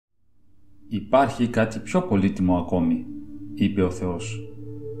«Υπάρχει κάτι πιο πολύτιμο ακόμη», είπε ο Θεός.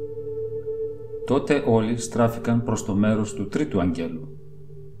 Τότε όλοι στράφηκαν προς το μέρος του τρίτου αγγέλου,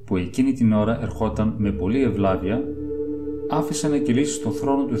 που εκείνη την ώρα ερχόταν με πολλή ευλάβεια, άφησε να κυλήσει στο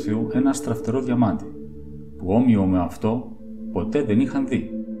θρόνο του Θεού ένα στραφτερό διαμάντι, που όμοιο με αυτό ποτέ δεν είχαν δει.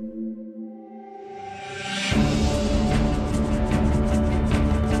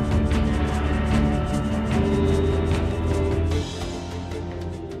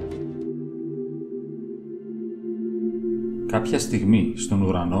 Κάποια στιγμή στον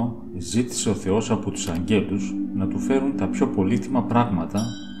ουρανό ζήτησε ο Θεός από τους αγγέλους να του φέρουν τα πιο πολύτιμα πράγματα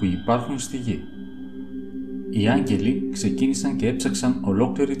που υπάρχουν στη γη. Οι άγγελοι ξεκίνησαν και έψαξαν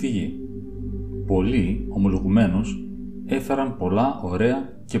ολόκληρη τη γη. Πολλοί, ομολογουμένως, έφεραν πολλά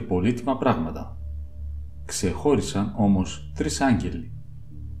ωραία και πολύτιμα πράγματα. Ξεχώρισαν όμως 3 άγγελοι.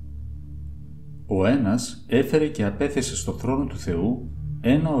 Ο ένας έφερε και απέθεσε στο θρόνο του Θεού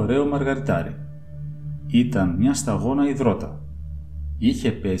ένα ωραίο μαργαριτάρι. Ήταν μια σταγόνα υδρότα.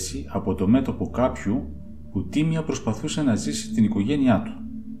 Είχε πέσει από το μέτωπο κάποιου που τίμια προσπαθούσε να ζήσει την οικογένειά του.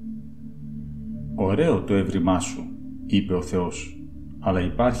 «Ωραίο το έβριμά σου», είπε ο Θεός, «αλλά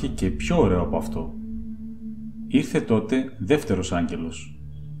υπάρχει και πιο ωραίο από αυτό». Ήρθε τότε δεύτερος άγγελος.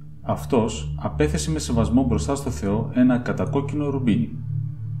 Αυτός απέθεσε με σεβασμό μπροστά στο Θεό ένα κατακόκκινο ρουμπίνι.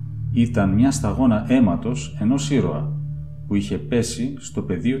 Ήταν μια σταγόνα αίματος ενός ήρωα που είχε πέσει στο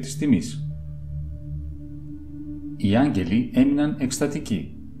πεδίο της τιμής. Οι άγγελοι έμειναν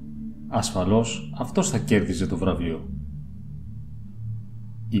εκστατικοί. Ασφαλώς αυτός θα κέρδιζε το βραβείο.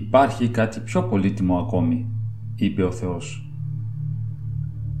 «Υπάρχει κάτι πιο πολύτιμο ακόμη», είπε ο Θεός.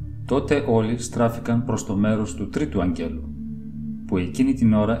 Τότε όλοι στράφηκαν προς το μέρος του τρίτου αγγέλου, που εκείνη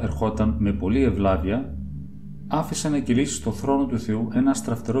την ώρα ερχόταν με πολλή ευλάβεια, άφησε να κυλήσει στο θρόνο του Θεού ένα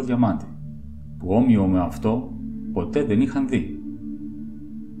στραφτερό διαμάντι, που όμοιο με αυτό ποτέ δεν είχαν δει.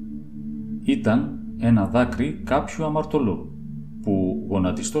 Ήταν ένα δάκρυ κάποιου αμαρτωλού, που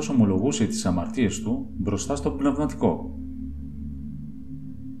γονατιστός ομολογούσε τις αμαρτίες του μπροστά στο πνευματικό.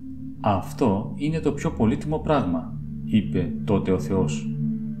 «Αυτό είναι το πιο πολύτιμο πράγμα», είπε τότε ο Θεός,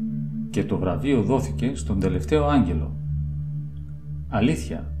 και το βραβείο δόθηκε στον τελευταίο άγγελο.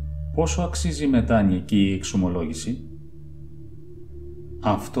 Αλήθεια, πόσο αξίζει η μετάνοια και η εξομολόγηση?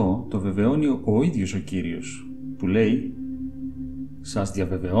 Αυτό το βεβαιώνει ο ίδιος ο Κύριος, που λέει «Σας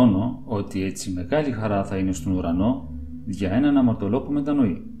διαβεβαιώνω ότι έτσι μεγάλη χαρά θα είναι στον ουρανό για έναν αμαρτωλό που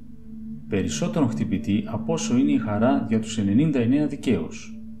μετανοεί, περισσότερο χτυπητή από όσο είναι η χαρά για τους 99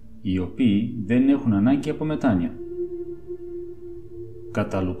 δικαίους, οι οποίοι δεν έχουν ανάγκη από μετάνοια».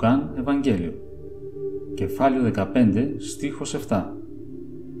 Κατά Λουκάν Ευαγγέλιο, κεφάλαιο 15, στίχος 7.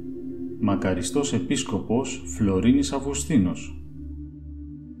 Μακαριστός επίσκοπος Φλωρίνης Αυγουστίνος,